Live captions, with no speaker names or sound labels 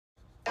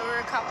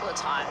couple of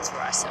times where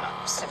I said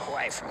I'd step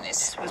away from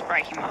this. It was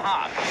breaking my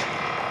heart.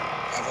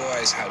 I've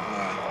always had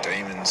my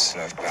demons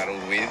that I've battled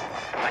with.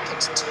 Like a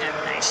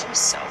determination to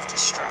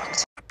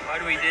self-destruct.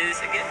 Why do we do this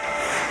again?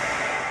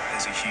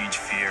 There's a huge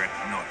fear of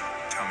not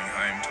coming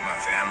home to my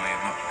family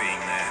and not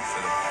being there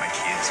for my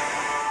kids.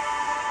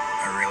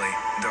 I really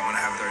don't want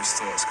to have those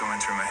thoughts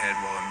going through my head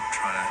while I'm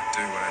trying to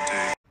do what I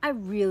do. I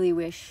really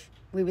wish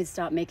we would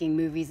stop making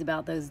movies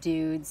about those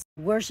dudes,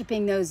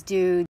 worshiping those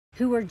dudes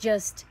who are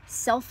just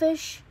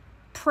selfish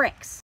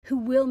pricks who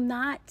will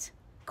not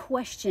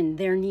question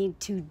their need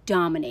to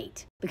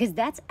dominate, because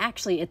that's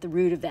actually at the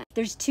root of that.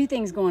 There's two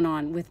things going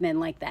on with men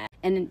like that.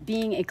 And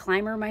being a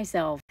climber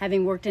myself,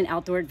 having worked in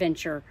outdoor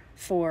adventure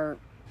for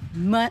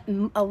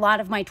a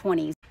lot of my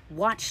 20s,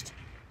 watched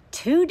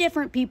two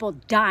different people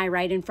die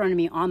right in front of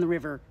me on the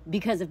river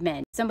because of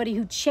men. Somebody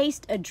who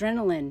chased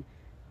adrenaline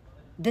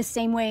the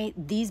same way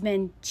these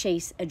men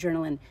chase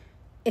adrenaline.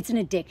 It's an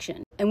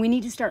addiction. And we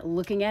need to start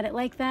looking at it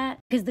like that,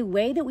 because the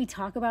way that we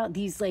talk about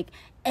these like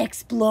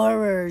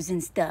explorers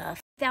and stuff,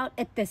 without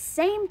at the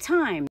same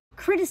time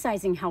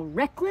criticizing how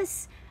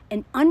reckless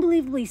and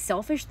unbelievably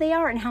selfish they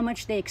are and how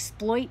much they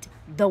exploit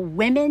the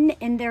women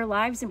in their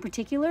lives in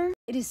particular,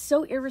 it is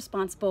so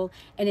irresponsible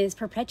and is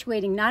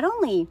perpetuating not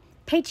only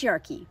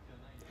patriarchy,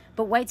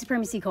 but white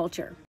supremacy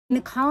culture and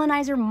the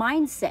colonizer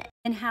mindset,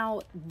 and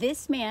how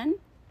this man,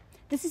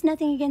 this is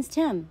nothing against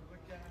him.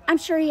 I'm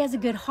sure he has a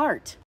good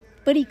heart,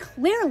 but he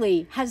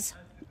clearly has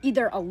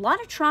either a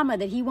lot of trauma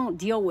that he won't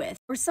deal with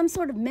or some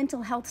sort of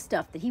mental health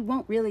stuff that he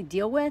won't really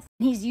deal with.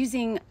 He's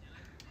using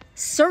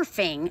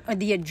surfing or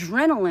the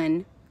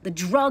adrenaline, the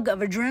drug of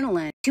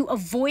adrenaline, to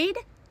avoid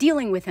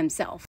dealing with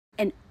himself.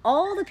 And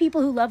all the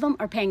people who love him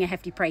are paying a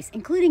hefty price,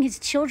 including his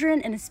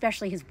children and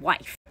especially his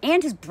wife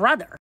and his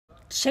brother.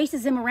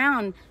 Chases him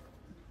around,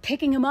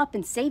 picking him up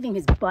and saving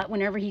his butt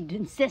whenever he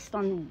insists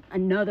on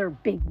another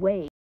big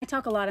wave. I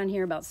talk a lot on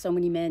here about so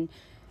many men.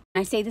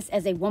 I say this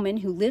as a woman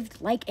who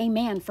lived like a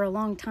man for a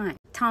long time.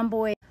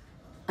 Tomboy,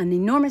 an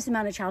enormous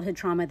amount of childhood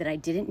trauma that I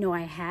didn't know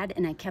I had,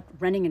 and I kept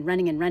running and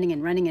running and running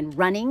and running and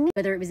running,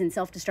 whether it was in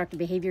self-destructive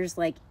behaviors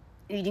like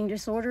eating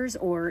disorders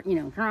or,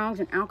 drugs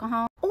and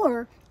alcohol,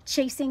 or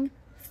chasing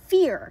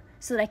fear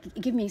so that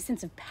it gave me a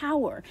sense of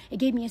power. It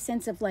gave me a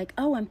sense of like,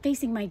 oh, I'm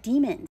facing my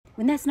demons,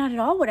 when that's not at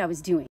all what I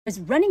was doing. I was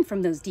running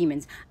from those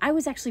demons. I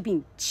was actually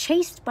being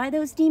chased by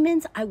those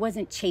demons. I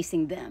wasn't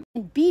chasing them.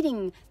 And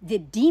beating the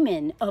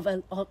demon of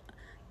a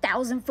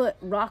 1,000-foot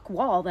rock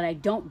wall that I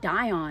don't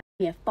die on,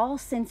 a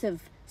false sense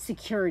of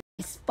security,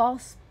 a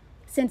false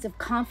sense of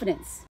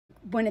confidence,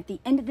 when at the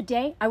end of the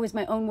day, I was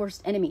my own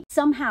worst enemy.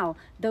 Somehow,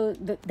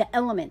 the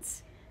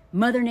elements,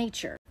 Mother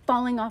Nature,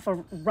 falling off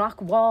of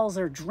rock walls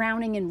or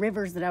drowning in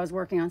rivers that I was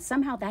working on,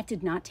 somehow that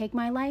did not take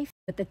my life.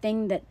 But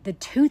the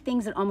two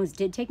things that almost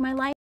did take my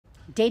life,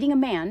 dating a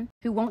man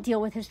who won't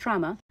deal with his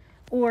trauma,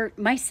 or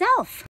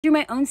myself through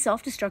my own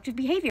self-destructive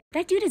behavior.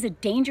 That dude is a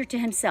danger to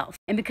himself.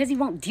 And because he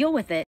won't deal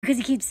with it, because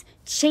he keeps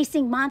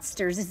chasing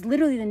monsters, is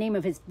literally the name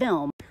of his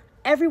film,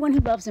 everyone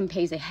who loves him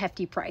pays a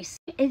hefty price.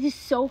 It is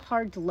so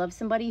hard to love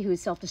somebody who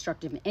is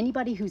self-destructive. And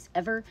anybody who's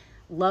ever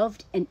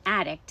loved an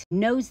addict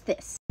knows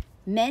this.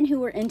 Men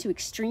who are into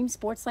extreme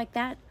sports like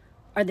that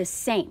are the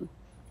same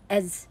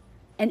as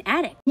an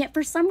addict. Yet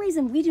for some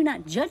reason, we do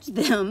not judge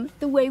them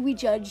the way we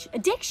judge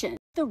addiction.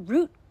 The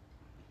root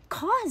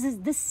cause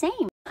is the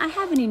same. I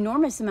have an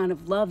enormous amount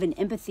of love and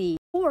empathy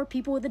for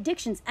people with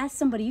addictions as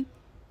somebody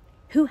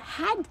who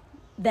had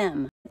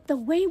them. The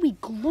way we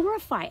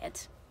glorify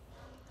it,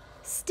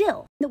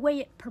 still, the way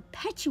it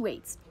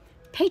perpetuates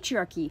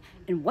patriarchy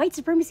and white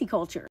supremacy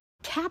culture,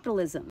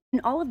 capitalism,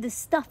 and all of this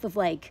stuff of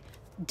like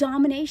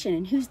domination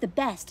and who's the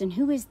best and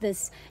who is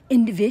this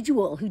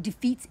individual who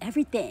defeats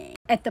everything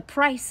at the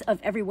price of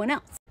everyone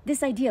else.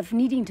 This idea of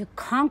needing to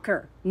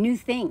conquer new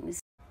things.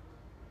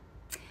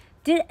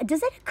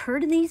 Does it occur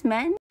to these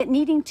men that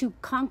needing to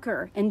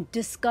conquer and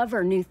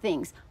discover new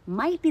things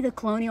might be the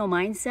colonial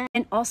mindset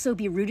and also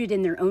be rooted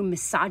in their own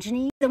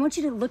misogyny? I want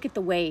you to look at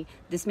the way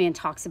this man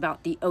talks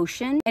about the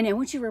ocean, and I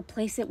want you to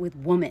replace it with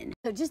woman.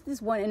 So just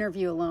this one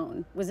interview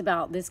alone was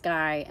about this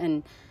guy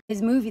and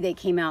his movie that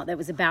came out that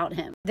was about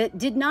him, that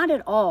did not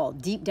at all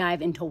deep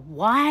dive into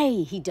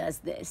why he does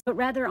this, but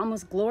rather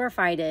almost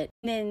glorified it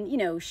and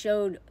then,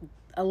 showed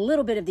a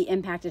little bit of the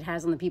impact it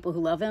has on the people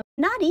who love him.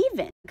 Not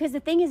even. Because the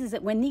thing is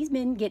that when these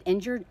men get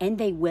injured, and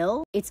they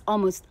will, it's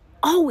almost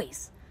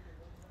always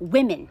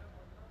women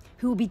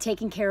who will be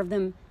taking care of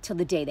them till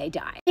the day they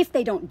die, if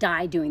they don't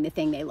die doing the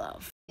thing they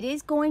love. It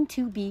is going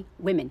to be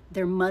women,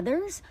 their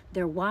mothers,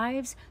 their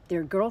wives,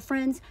 their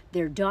girlfriends,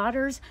 their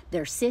daughters,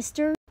 their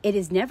sisters. It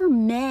is never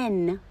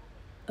men.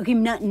 Okay,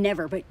 not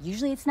never, but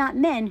usually it's not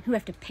men who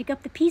have to pick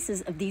up the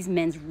pieces of these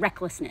men's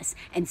recklessness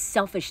and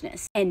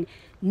selfishness and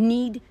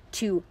need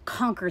to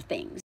conquer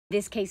things. In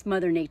this case,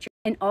 Mother Nature.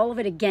 And all of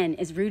it, again,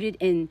 is rooted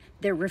in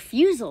their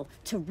refusal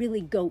to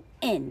really go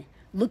in,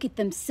 look at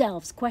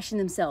themselves, question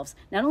themselves.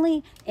 Not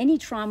only any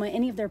trauma,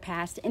 any of their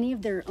past, any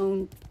of their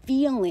own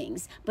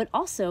feelings, but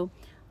also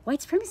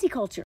white supremacy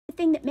culture. The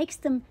thing that makes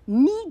them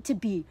need to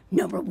be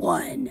number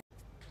one.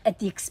 at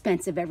the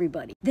expense of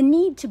everybody. The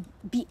need to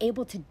be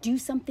able to do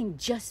something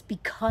just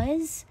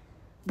because,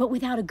 but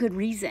without a good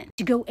reason.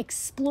 To go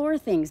explore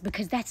things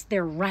because that's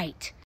their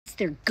right. It's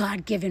their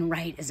God-given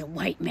right as a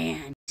white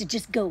man. To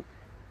just go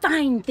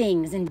find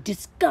things and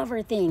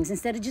discover things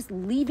instead of just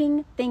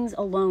leaving things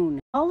alone.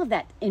 All of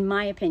that, in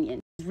my opinion,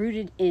 is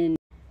rooted in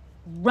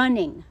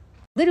running.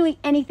 Literally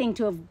anything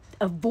to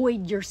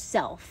avoid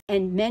yourself.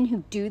 And men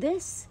who do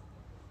this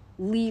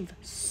leave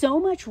so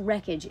much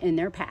wreckage in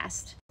their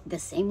past. The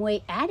same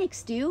way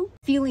addicts do.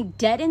 Feeling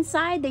dead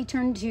inside, they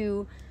turn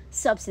to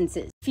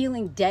substances.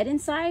 Feeling dead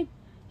inside,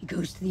 he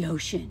goes to the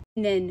ocean.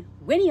 And then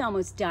when he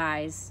almost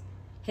dies,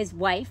 his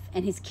wife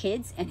and his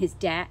kids and his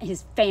dad,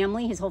 his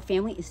family, his whole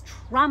family is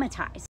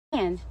traumatized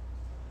and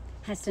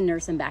has to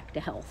nurse him back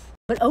to health.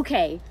 But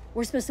okay,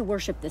 we're supposed to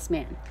worship this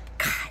man.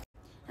 God,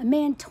 a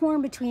man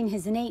torn between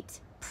his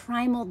innate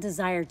primal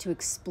desire to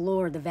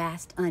explore the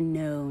vast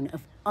unknown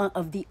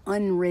of the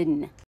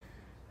unridden.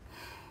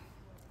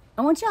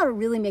 I want y'all to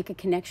really make a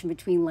connection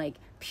between like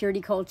purity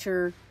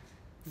culture,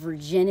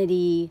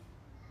 virginity,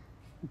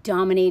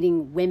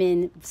 dominating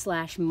women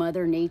 /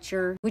 mother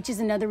nature, which is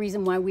another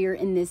reason why we are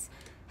in this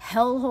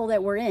hellhole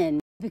that we're in,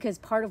 because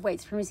part of white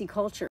supremacy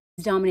culture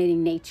is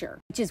dominating nature,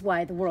 which is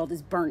why the world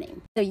is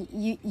burning. So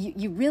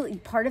you really,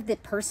 part of the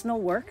personal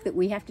work that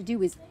we have to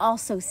do is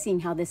also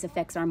seeing how this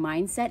affects our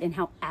mindset and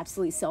how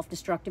absolutely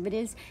self-destructive it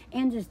is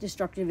and as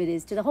destructive it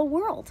is to the whole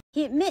world.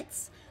 He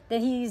admits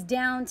that he's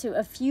down to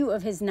a few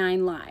of his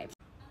 9 lives.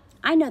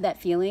 I know that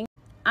feeling.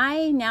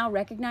 I now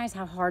recognize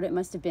how hard it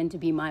must have been to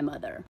be my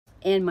mother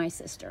and my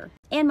sister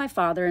and my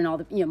father and all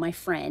the, my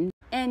friend.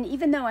 And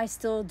even though I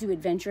still do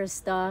adventurous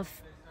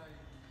stuff,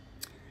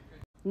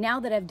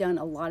 now that I've done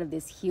a lot of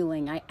this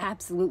healing, I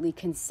absolutely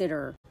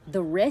consider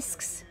the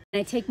risks and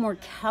I take more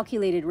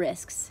calculated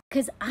risks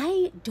because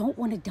I don't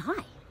want to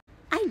die.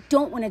 I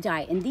don't want to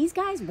die. And these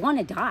guys want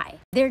to die.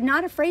 They're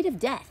not afraid of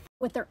death.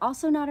 What they're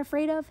also not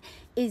afraid of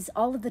is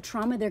all of the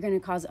trauma they're going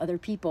to cause other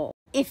people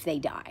if they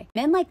die.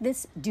 Men like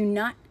this do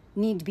not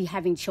need to be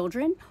having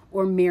children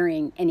or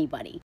marrying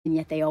anybody. And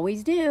yet they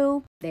always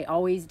do. They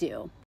always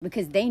do.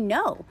 Because they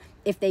know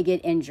if they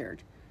get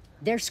injured,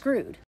 they're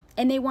screwed.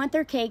 And they want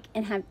their cake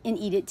and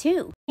eat it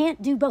too. You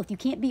can't do both. You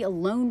can't be a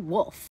lone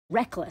wolf,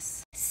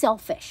 reckless,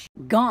 selfish,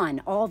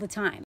 gone all the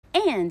time,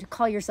 and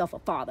call yourself a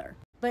father.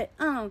 But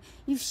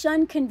you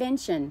shun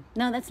convention.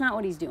 No, that's not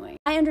what he's doing.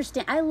 I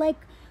understand. I like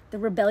the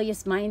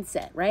rebellious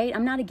mindset, right?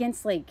 I'm not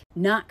against like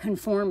not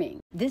conforming.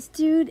 This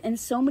dude and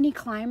so many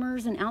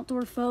climbers and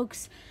outdoor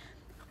folks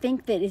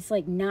think that it's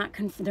like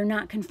they're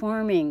not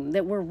conforming,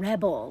 that we're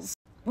rebels.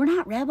 We're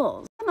not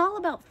rebels. I'm all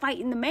about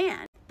fighting the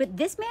man. But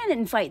this man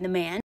isn't fighting the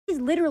man. He's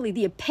literally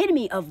the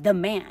epitome of the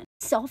man.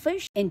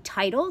 Selfish,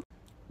 entitled,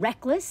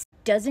 reckless,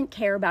 doesn't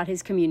care about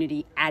his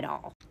community at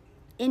all.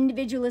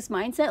 Individualist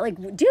mindset,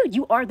 like, dude,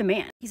 you are the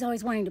man. He's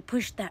always wanting to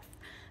push that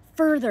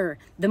further,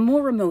 the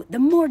more remote, the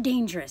more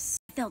dangerous.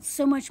 I felt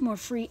so much more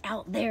free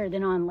out there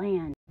than on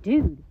land.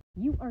 Dude,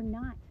 you are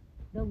not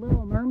the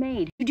Little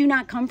Mermaid. You do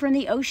not come from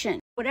the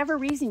ocean. Whatever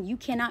reason you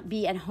cannot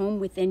be at home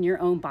within your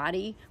own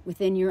body,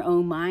 within your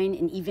own mind,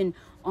 and even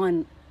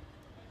on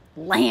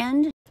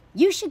land,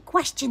 you should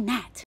question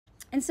that.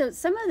 And so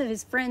some of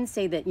his friends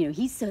say that,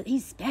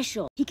 he's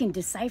special. He can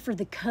decipher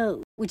the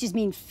code, which is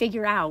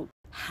figure out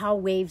how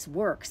waves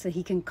work so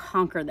he can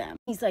conquer them.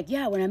 He's like,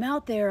 yeah, when I'm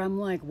out there, I'm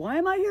like, why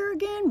am I here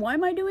again? Why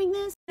am I doing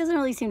this? Doesn't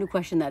really seem to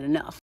question that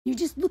enough. You're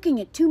just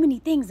looking at too many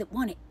things that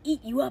want to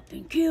eat you up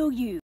and kill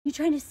you. You're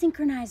trying to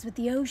synchronize with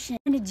the ocean,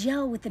 trying to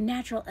gel with the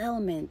natural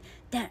element,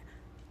 that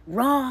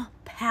raw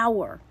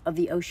power of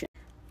the ocean.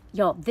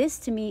 Y'all, this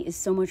to me is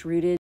so much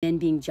rooted in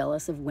being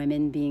jealous of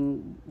women,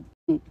 being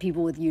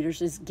people with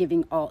uteruses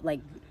giving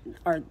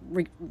are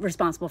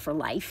responsible for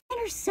life.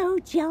 Men are so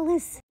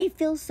jealous. They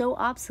feel so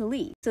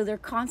obsolete. So they're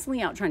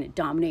constantly out trying to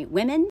dominate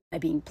women by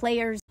being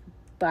players,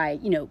 by,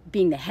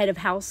 being the head of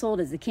household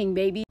as the king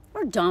baby,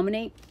 or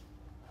dominate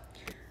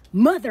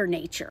Mother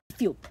Nature.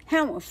 Feel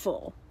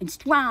powerful and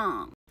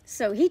strong.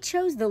 So he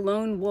chose the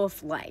lone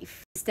wolf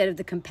life instead of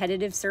the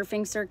competitive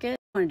surfing circuit.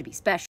 He wanted to be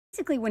special.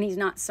 Basically, when he's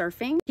not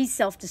surfing, he's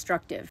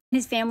self-destructive.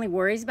 His family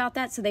worries about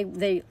that, so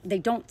they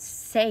don't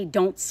say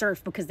don't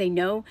surf because they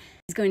know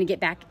he's going to get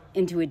back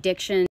into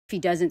addiction if he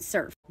doesn't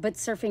surf. But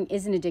surfing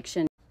is an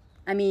addiction.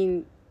 I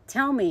mean,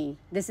 tell me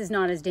this is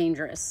not as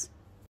dangerous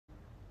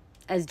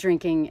as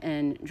drinking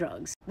and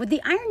drugs. But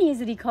the irony is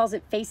that he calls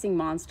it facing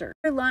monster.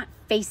 You're not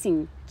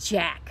facing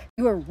Jack.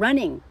 You are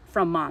running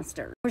from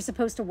monsters. We're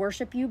supposed to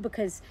worship you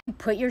because you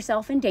put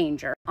yourself in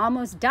danger,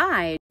 almost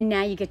died, and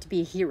now you get to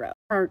be a hero.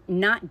 Or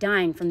not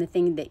dying from the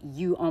thing that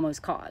you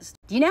almost caused.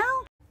 Do you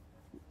know?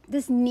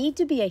 This need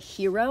to be a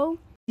hero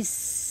is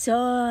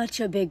such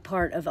a big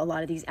part of a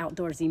lot of these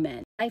outdoorsy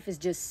men. Life is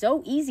just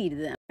so easy to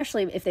them,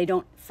 especially if they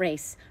don't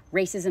face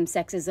racism,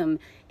 sexism,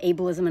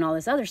 ableism, and all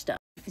this other stuff.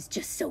 It's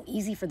just so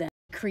easy for them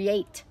to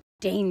create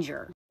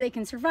danger. They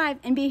can survive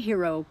and be a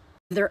hero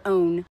of their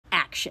own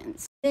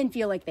actions. Then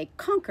feel like they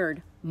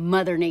conquered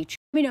Mother Nature.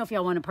 Let me know if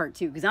y'all want a part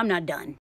 2 because I'm not done.